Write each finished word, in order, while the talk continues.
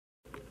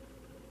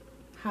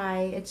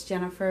Hi, it's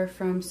Jennifer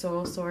from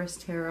Soul Source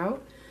Tarot,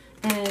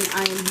 and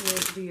I am here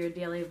to do your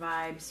daily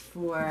vibes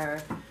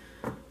for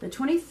the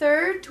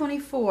 23rd,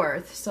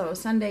 24th, so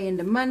Sunday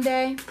into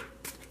Monday.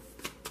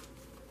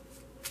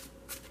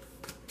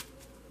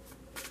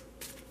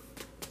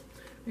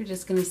 We're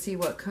just going to see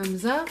what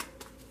comes up.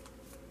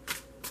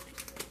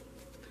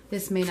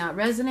 This may not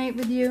resonate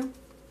with you.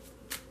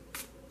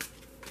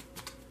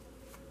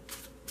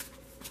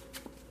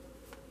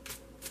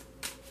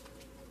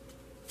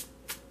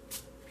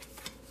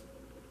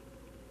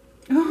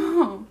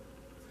 Oh,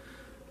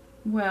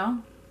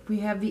 well, we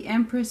have the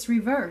Empress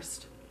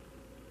reversed.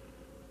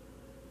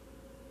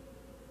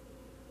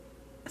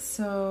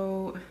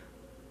 So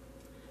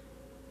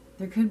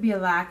there could be a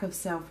lack of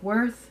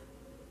self-worth.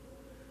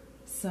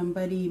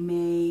 Somebody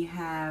may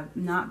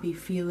not be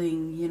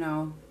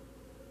feeling,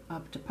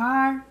 up to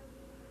par.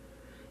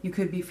 You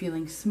could be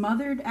feeling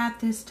smothered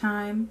at this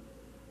time.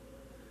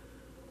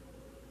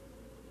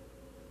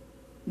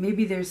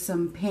 Maybe there's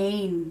some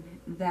pain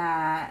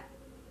that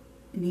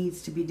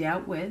needs to be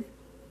dealt with.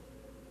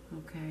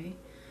 Okay.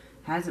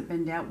 Hasn't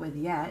been dealt with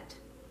yet.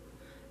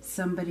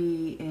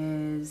 Somebody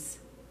is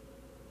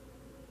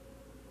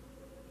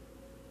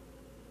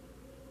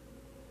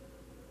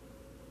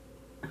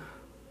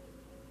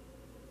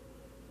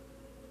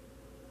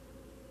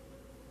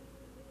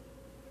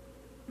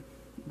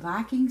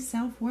lacking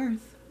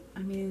self-worth. I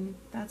mean,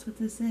 that's what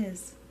this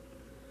is.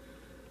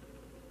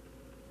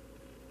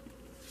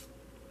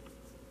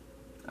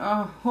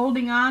 Oh,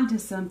 holding on to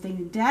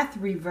something. Death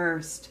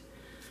reversed.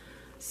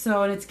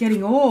 So, and it's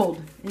getting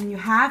old. And you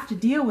have to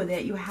deal with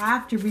it. You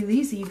have to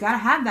release it. You got to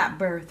have that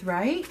birth,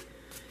 right?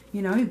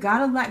 You got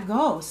to let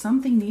go.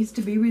 Something needs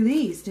to be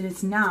released. And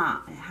it's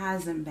not. It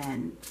hasn't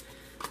been.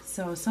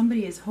 So,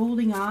 somebody is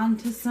holding on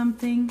to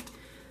something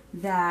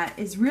that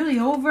is really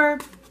over,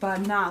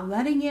 but not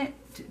letting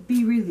it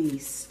be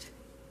released.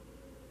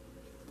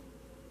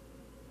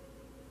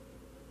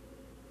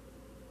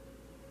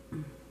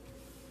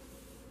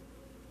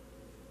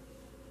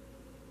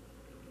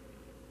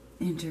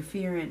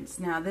 Interference.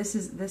 Now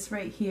this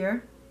right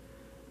here.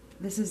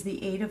 This is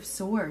the Eight of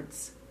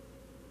Swords.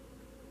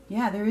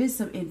 Yeah, there is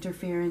some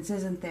interference,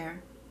 isn't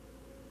there?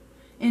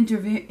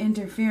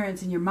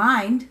 Interference in your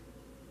mind.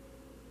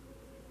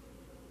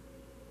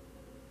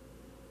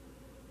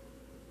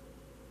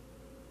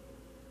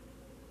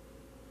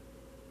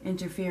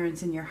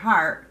 Interference in your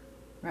heart,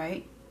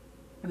 right?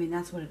 I mean,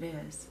 that's what it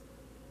is.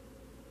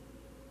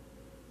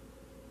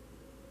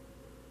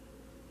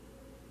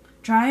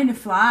 Trying to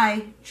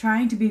fly,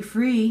 trying to be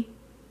free,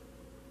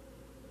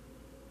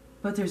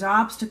 but there's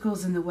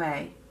obstacles in the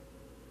way.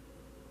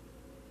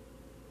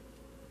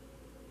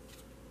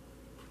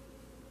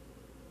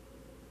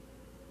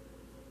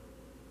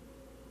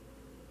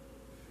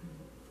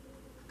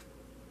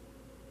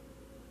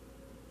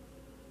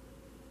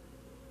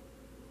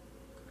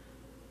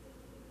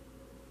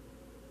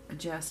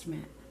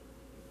 Adjustment.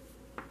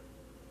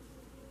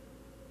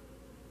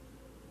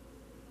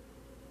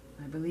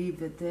 I believe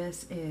that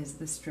this is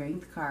the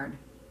Strength card.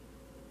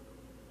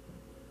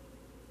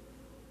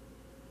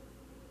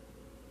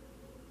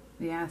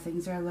 Yeah,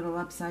 things are a little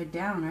upside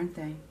down, aren't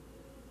they?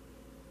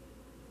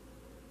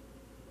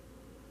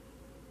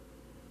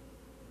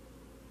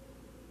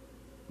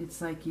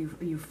 It's like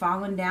you've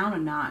fallen down a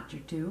notch or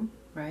two,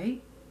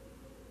 right?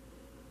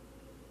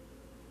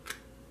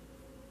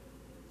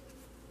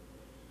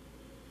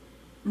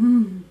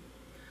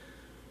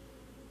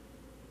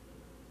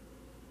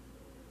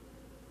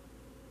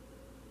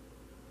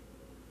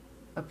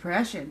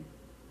 Oppression.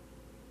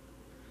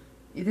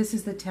 This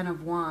is the Ten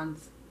of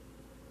Wands.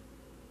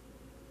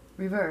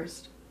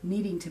 Reversed.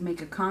 Needing to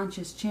make a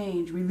conscious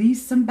change.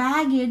 Release some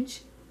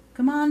baggage.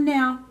 Come on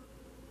now.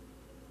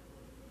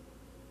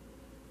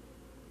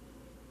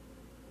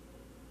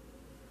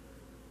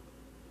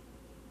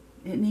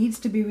 It needs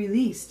to be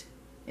released.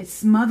 It's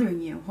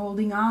smothering you,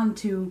 holding on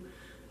to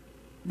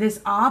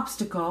this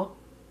obstacle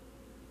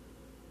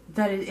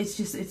that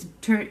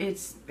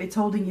it's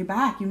holding you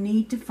back. You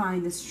need to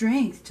find the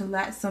strength to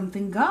let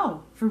something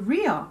go for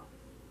real.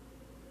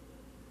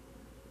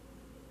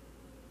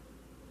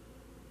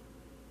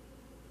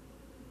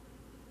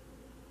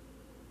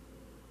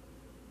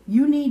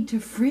 You need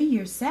to free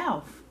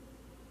yourself.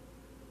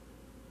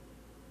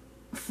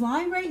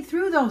 Fly right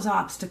through those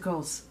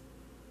obstacles.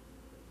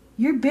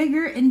 You're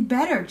bigger and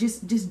better.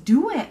 Just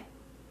do it.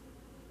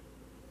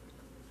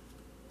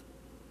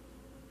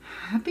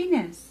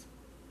 Happiness.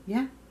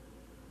 Yeah.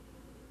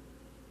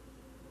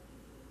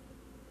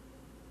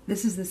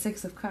 This is the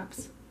Six of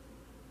Cups.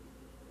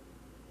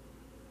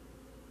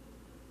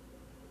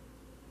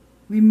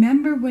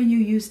 Remember when you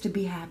used to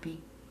be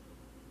happy.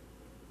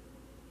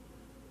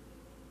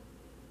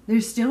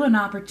 There's still an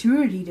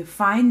opportunity to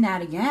find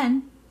that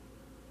again.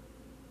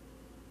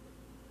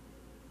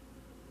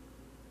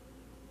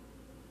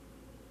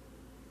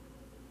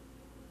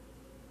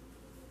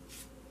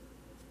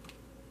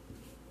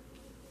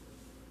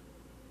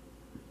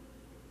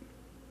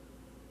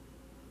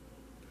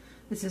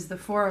 This is the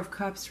Four of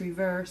Cups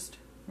reversed,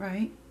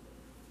 right?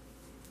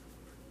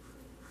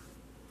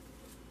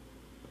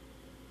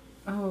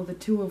 Oh, the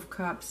Two of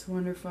Cups.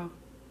 Wonderful.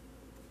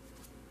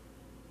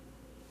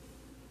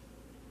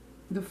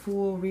 The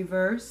Fool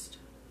reversed.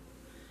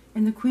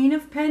 And the Queen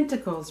of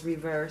Pentacles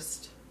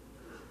reversed.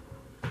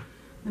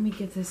 Let me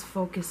get this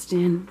focused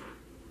in.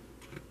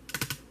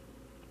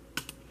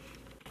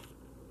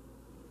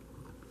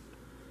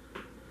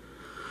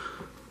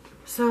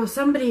 So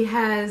somebody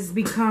has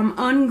become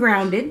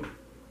ungrounded.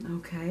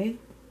 Okay.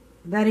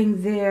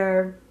 Letting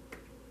their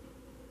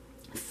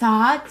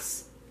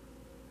thoughts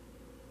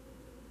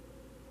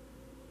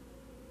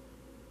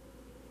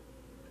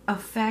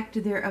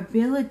affect their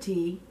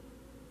ability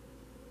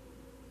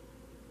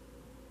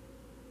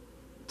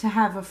to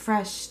have a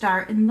fresh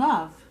start in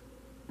love.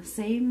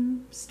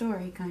 Same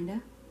story, kind of,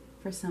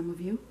 for some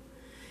of you.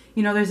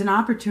 You know, there's an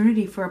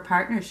opportunity for a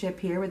partnership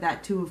here with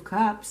that Two of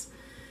Cups,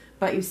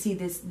 but you see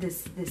this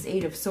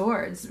Eight of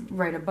Swords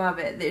right above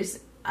it. There's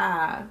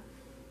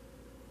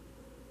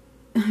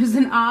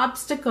an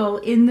obstacle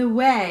in the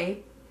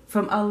way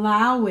from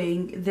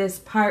allowing this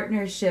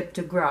partnership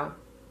to grow.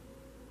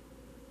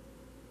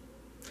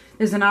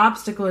 There's an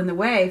obstacle in the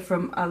way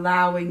from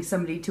allowing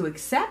somebody to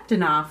accept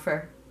an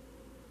offer.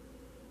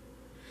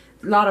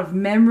 A lot of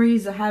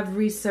memories have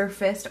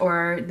resurfaced,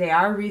 or they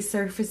are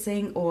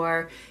resurfacing,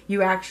 or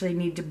you actually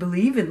need to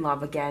believe in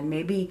love again.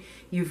 Maybe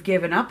you've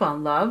given up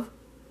on love.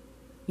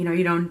 You know,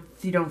 you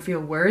don't feel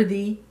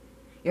worthy,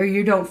 or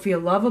you don't feel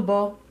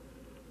lovable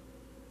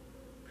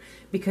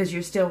because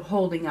you're still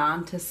holding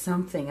on to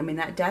something. I mean,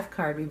 that Death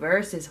card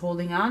reverse is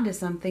holding on to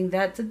something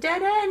that's a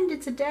dead end.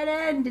 It's a dead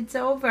end. It's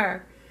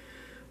over.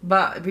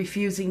 But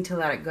refusing to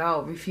let it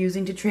go,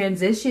 refusing to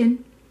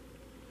transition.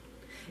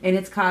 And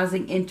it's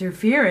causing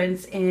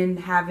interference in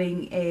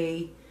having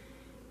a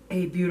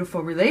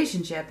beautiful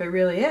relationship. It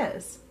really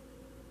is.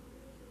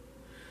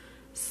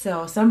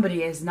 So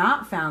somebody has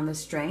not found the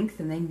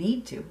strength, and they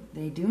need to.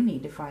 They do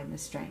need to find the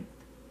strength.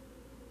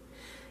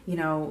 You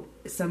know,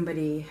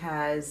 somebody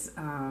has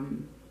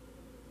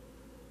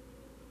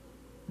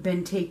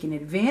been taken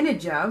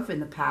advantage of in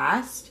the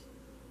past.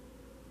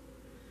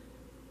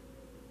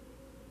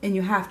 And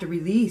you have to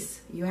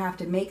release. You have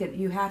to make it.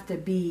 You have to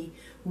be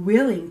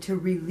willing to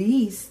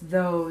release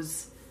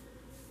those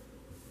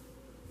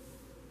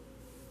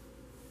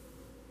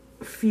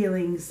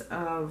feelings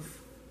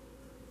of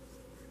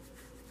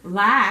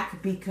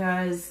lack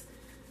because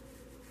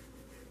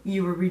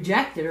you were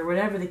rejected, or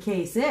whatever the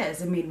case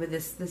is. I mean, with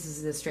this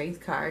is the Strength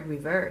card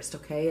reversed.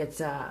 Okay,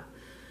 it's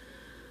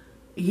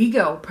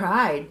ego,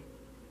 pride.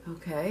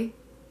 Okay,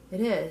 it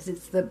is.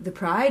 It's the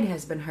pride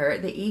has been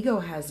hurt. The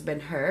ego has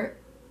been hurt.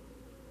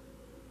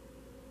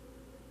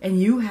 And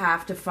you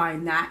have to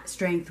find that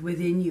strength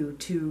within you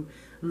to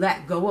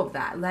let go of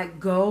that. Let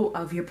go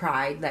of your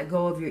pride. Let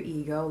go of your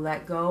ego.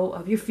 Let go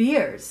of your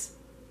fears.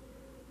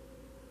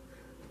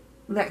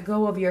 Let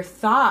go of your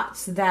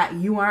thoughts that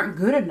you aren't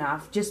good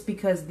enough. Just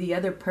because the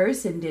other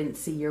person didn't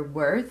see your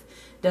worth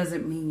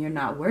doesn't mean you're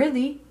not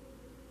worthy.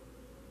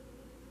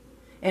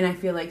 And I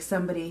feel like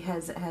somebody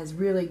has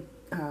really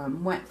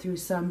went through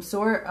some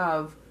sort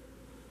of,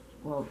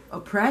 well,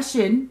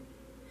 oppression.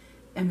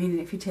 I mean,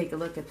 if you take a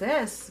look at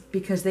this,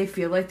 because they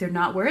feel like they're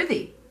not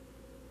worthy.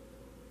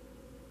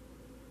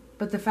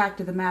 But the fact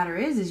of the matter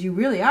is you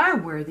really are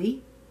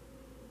worthy.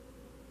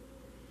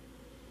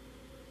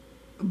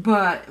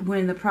 But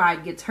when the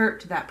pride gets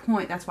hurt to that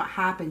point, that's what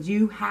happens.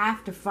 You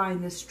have to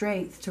find the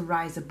strength to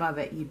rise above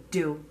it. You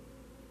do.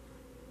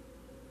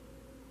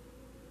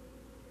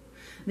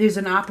 There's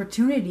an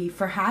opportunity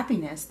for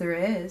happiness. There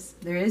is.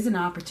 There is an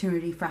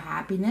opportunity for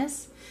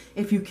happiness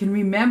if you can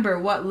remember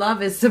what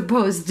love is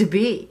supposed to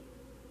be.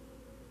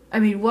 I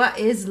mean, what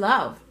is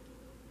love?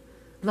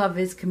 Love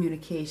is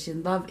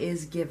communication. Love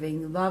is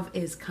giving. Love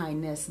is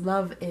kindness.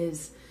 Love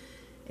is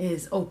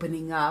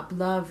opening up.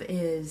 Love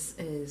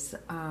is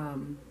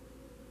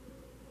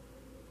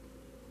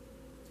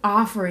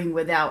offering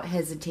without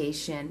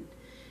hesitation.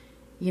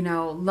 You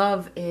know,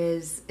 love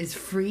is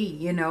free.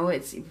 You know,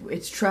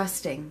 it's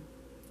trusting.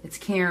 It's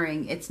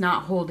caring. It's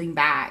not holding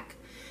back.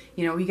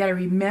 You know, you got to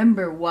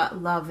remember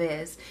what love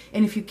is.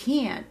 And if you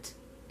can't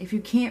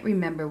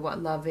remember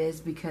what love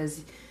is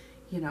because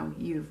you know,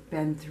 you've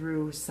been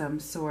through some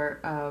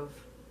sort of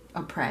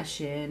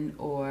oppression,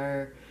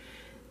 or,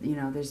 you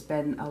know, there's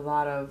been a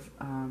lot of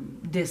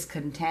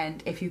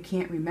discontent. If you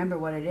can't remember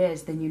what it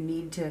is, then you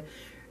need to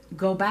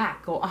go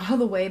all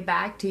the way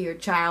back to your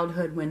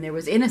childhood when there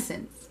was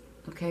innocence,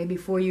 okay,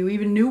 before you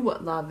even knew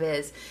what love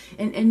is.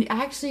 And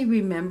actually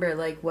remember,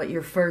 like, what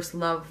your first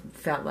love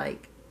felt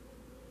like.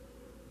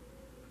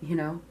 You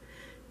know,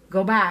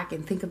 go back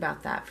and think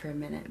about that for a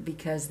minute,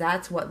 because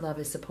that's what love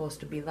is supposed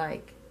to be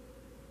like.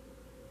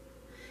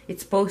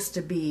 It's supposed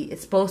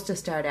to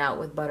start out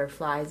with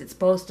butterflies. It's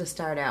supposed to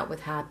start out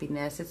with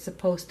happiness. It's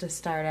supposed to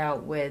start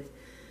out with,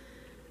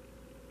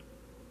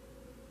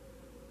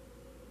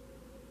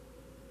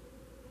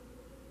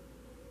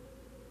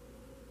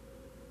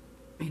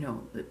 you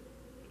know,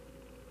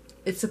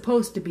 it's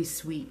supposed to be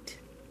sweet.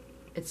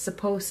 It's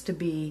supposed to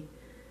be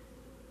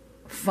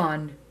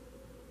fun.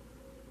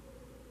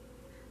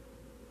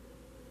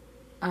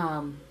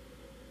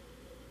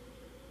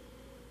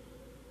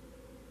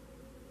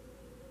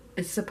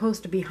 It's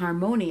supposed to be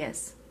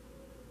harmonious,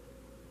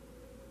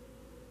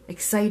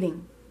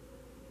 exciting.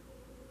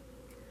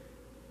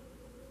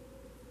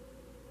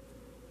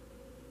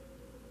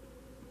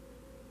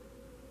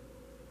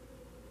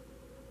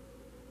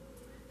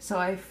 So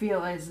I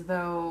feel as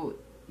though,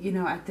 you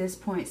know, at this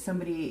point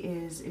somebody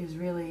is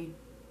really,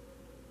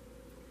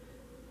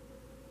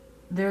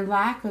 their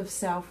lack of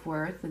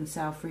self-worth and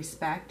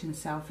self-respect and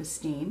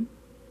self-esteem,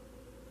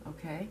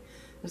 okay?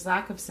 There's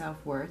lack of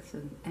self-worth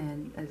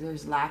and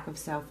there's lack of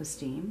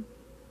self-esteem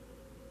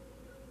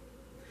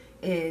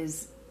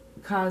is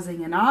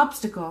causing an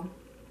obstacle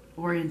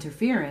or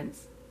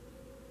interference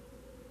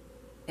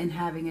in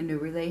having a new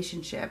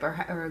relationship,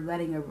 or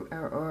letting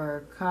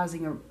or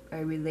causing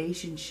a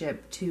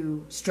relationship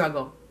to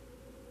struggle.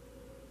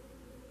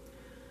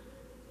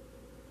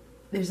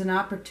 There's an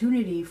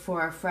opportunity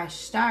for a fresh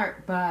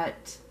start,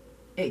 but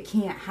it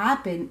can't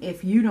happen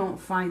if you don't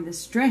find the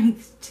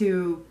strength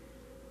to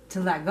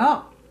let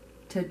go,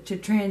 to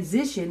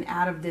transition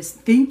out of this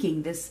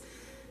thinking, this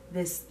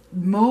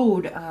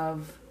mode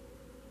of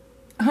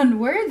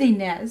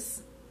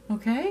unworthiness.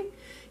 Okay?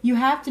 You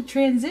have to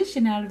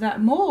transition out of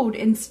that mode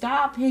and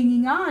stop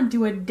hanging on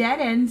to a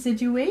dead-end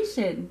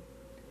situation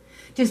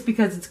just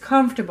because it's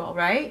comfortable,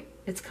 right?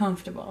 It's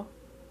comfortable.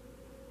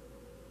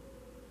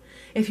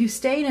 If you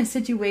stay in a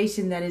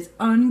situation that is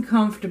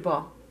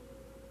uncomfortable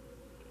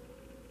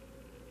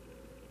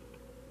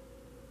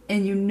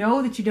and you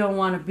know that you don't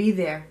want to be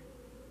there,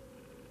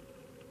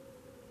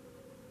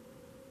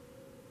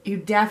 you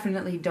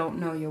definitely don't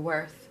know your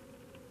worth.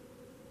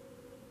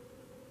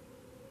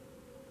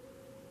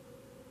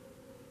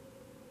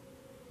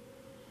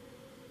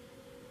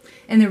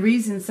 And the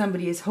reason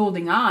somebody is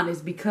holding on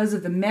is because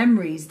of the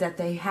memories that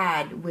they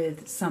had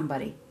with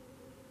somebody.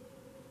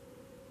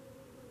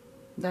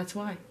 That's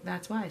why.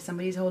 That's why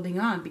somebody's holding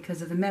on,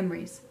 because of the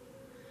memories.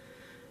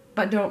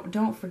 But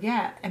don't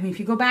forget. I mean, if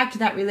you go back to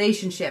that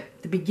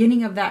relationship, the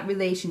beginning of that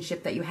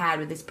relationship that you had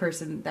with this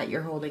person that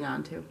you're holding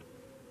on to,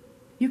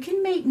 you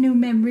can make new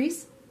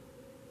memories.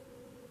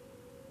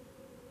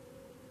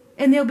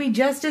 And they'll be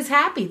just as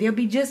happy. They'll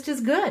be just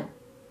as good.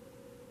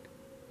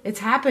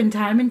 It's happened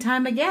time and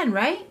time again,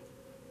 right?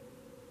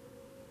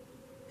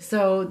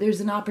 So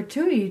there's an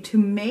opportunity to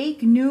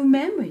make new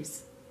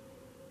memories.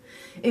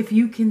 If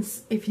you can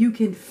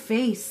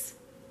face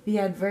the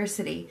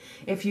adversity,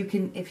 if you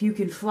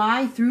can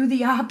fly through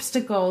the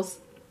obstacles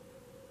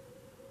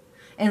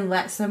and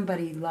let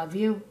somebody love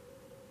you.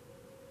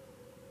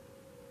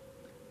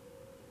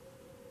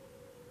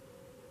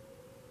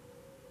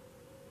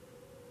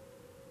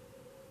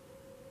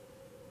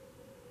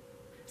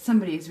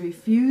 Somebody is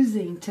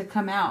refusing to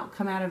come out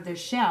of their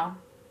shell.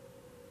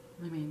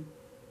 I mean,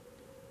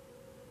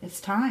 it's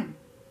time.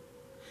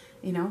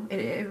 You know,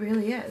 it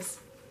really is.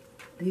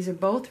 These are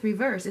both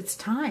reversed. It's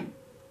time.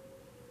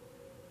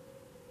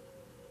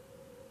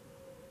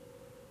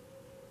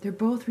 They're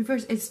both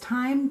reversed. It's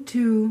time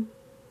to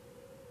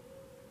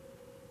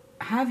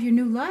have your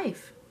new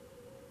life.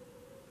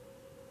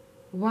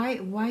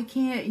 Why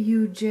can't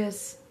you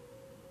just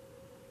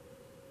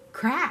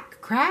crack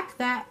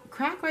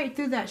right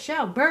through that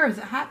shell? Birth.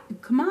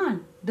 Come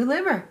on,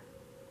 deliver.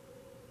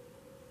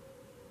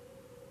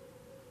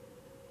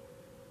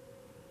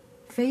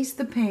 Face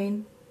the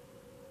pain.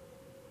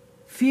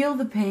 Feel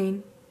the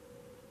pain.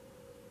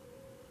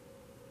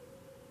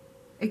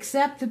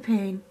 Accept the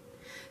pain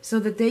so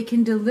that they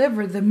can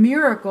deliver the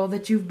miracle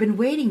that you've been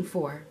waiting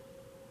for.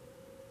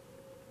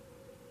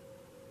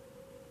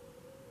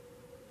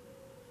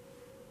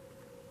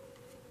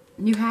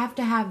 You have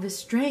to have the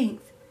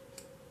strength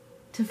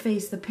to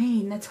face the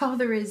pain. That's all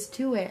there is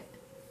to it.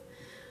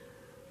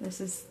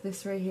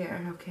 This right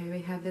here. Okay,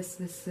 we have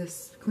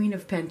this Queen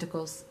of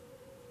Pentacles.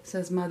 It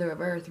says Mother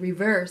of Earth,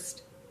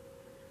 reversed.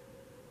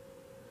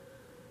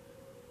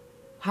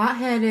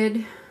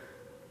 Hot-headed,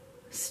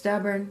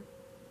 stubborn,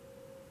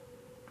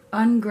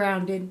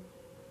 ungrounded,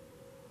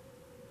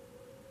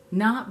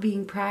 not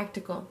being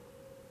practical.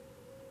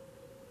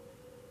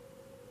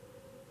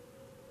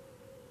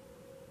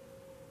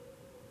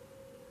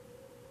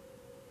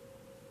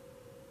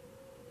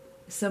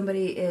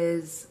 Somebody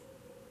is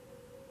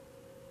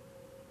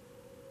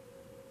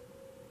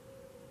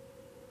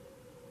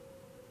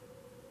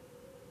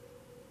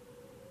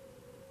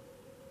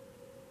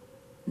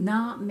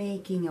not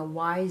making a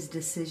wise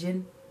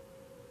decision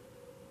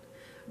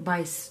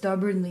by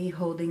stubbornly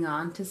holding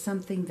on to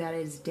something that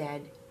is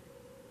dead.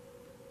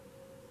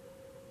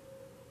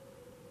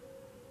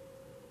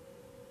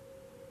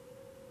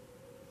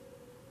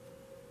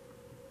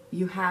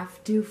 You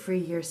have to free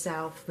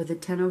yourself with the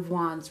Ten of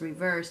Wands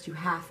reversed. You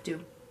have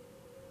to.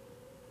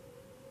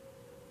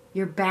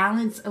 Your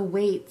balance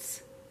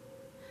awaits,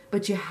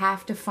 but you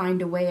have to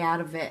find a way out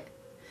of it.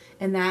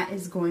 And that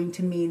is going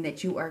to mean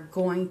that you are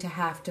going to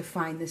have to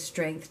find the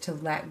strength to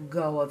let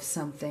go of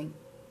something.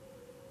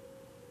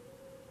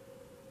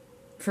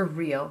 For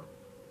real.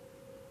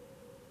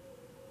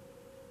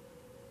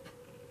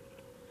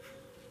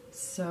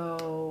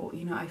 So,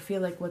 I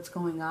feel like what's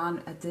going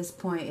on at this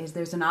point is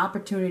there's an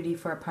opportunity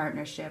for a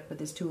partnership with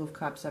this Two of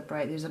Cups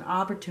upright. There's an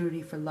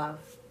opportunity for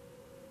love.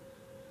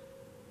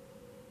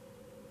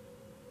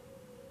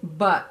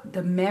 But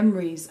the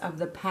memories of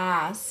the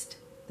past,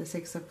 the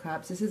Six of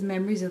Cups, this is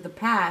memories of the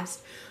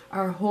past,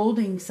 are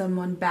holding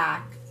someone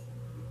back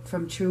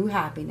from true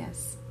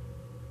happiness.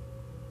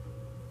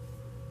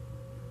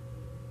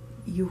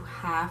 You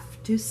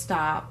have to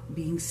stop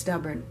being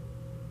stubborn.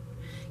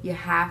 You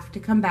have to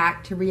come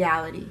back to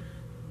reality.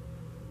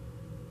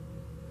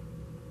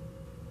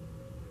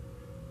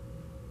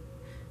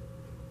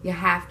 You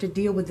have to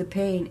deal with the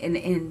pain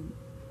and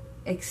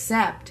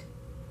accept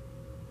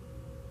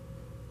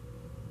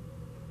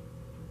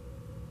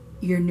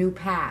your new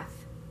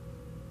path.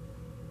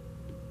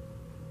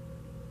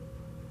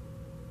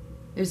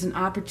 There's an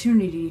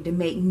opportunity to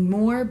make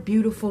more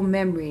beautiful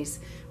memories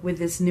with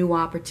this new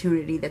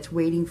opportunity that's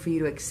waiting for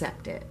you to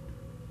accept it.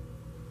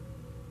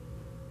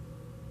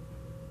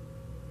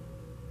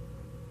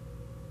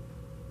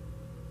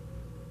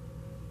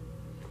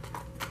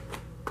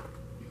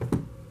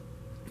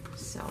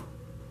 So,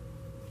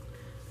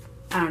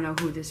 I don't know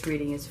who this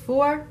reading is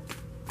for.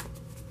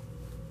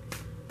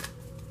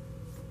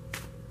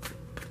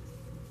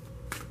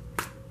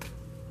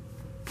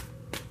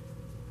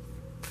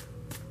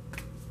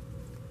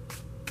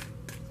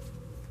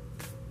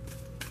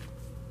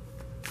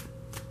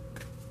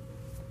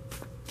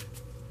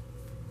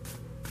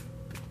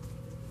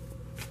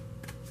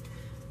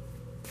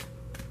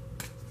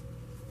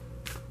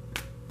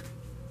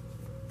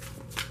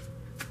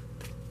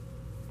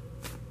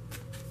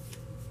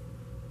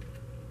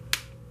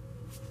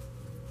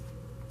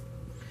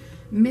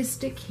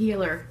 Mystic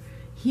healer.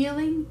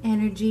 Healing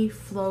energy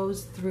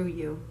flows through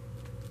you.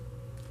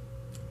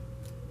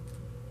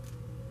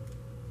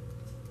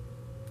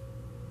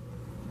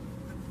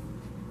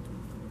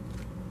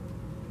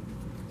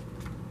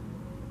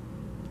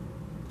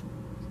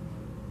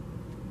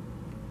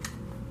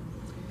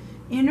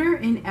 Inner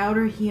and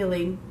outer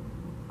healing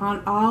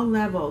on all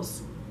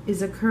levels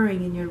is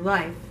occurring in your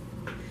life.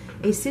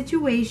 A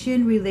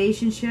situation,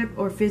 relationship,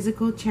 or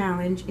physical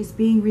challenge is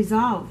being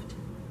resolved.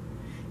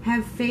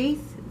 Have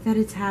faith that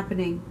it's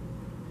happening.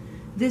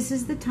 This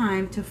is the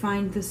time to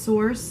find the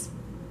source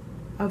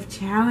of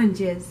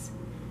challenges.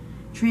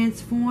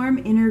 Transform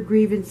inner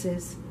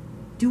grievances.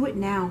 Do it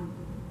now.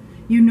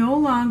 You no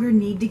longer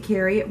need to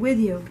carry it with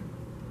you.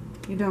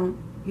 You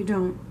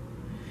don't.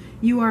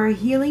 You are a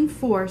healing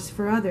force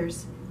for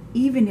others,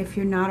 even if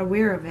you're not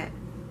aware of it.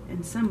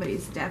 And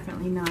somebody's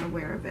definitely not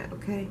aware of it,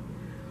 okay?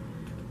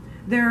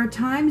 There are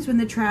times when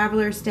the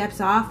traveler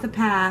steps off the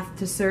path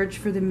to search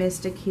for the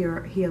mystic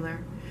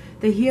healer.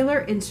 The healer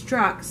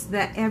instructs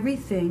that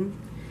everything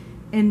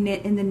in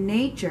the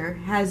nature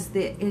has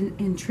the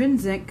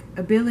intrinsic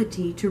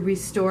ability to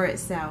restore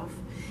itself,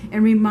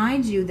 and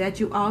reminds you that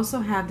you also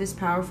have this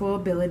powerful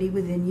ability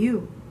within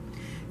you.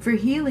 For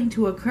healing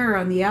to occur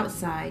on the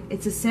outside,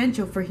 it's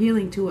essential for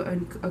healing to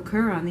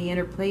occur on the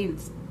inner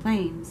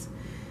planes.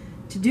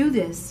 To do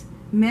this,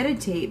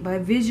 meditate by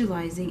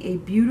visualizing a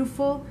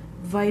beautiful,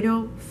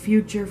 vital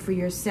future for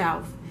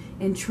yourself,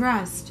 and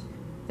trust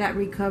that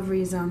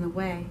recovery is on the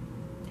way.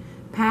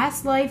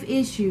 Past life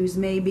issues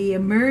may be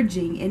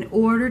emerging in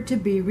order to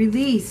be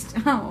released.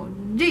 Oh,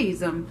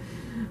 jeez,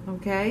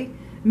 okay?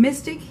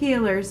 Mystic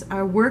healers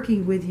are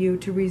working with you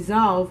to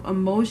resolve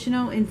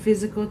emotional and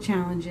physical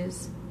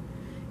challenges.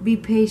 Be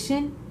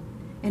patient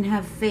and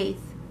have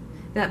faith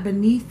that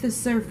beneath the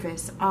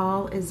surface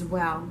all is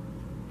well.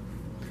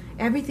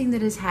 Everything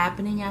that is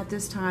happening at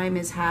this time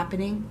is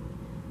happening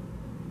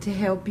to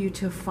help you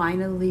to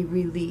finally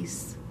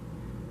release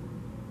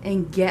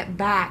and get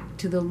back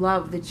to the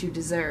love that you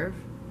deserve.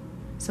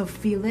 So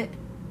feel it,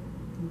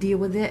 deal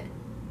with it,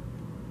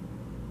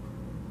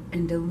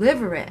 and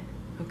deliver it,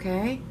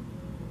 okay?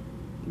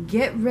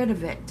 Get rid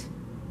of it.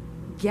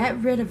 Get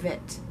rid of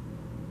it.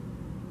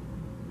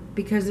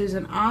 Because there's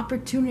an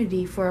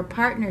opportunity for a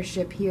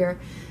partnership here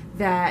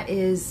that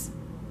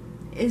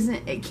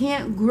it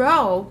can't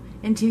grow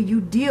until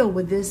you deal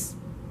with this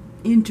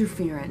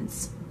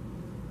interference.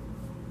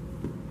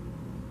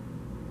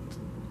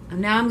 And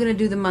now I'm going to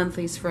do the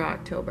monthlies for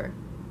October.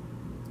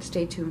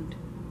 Stay tuned.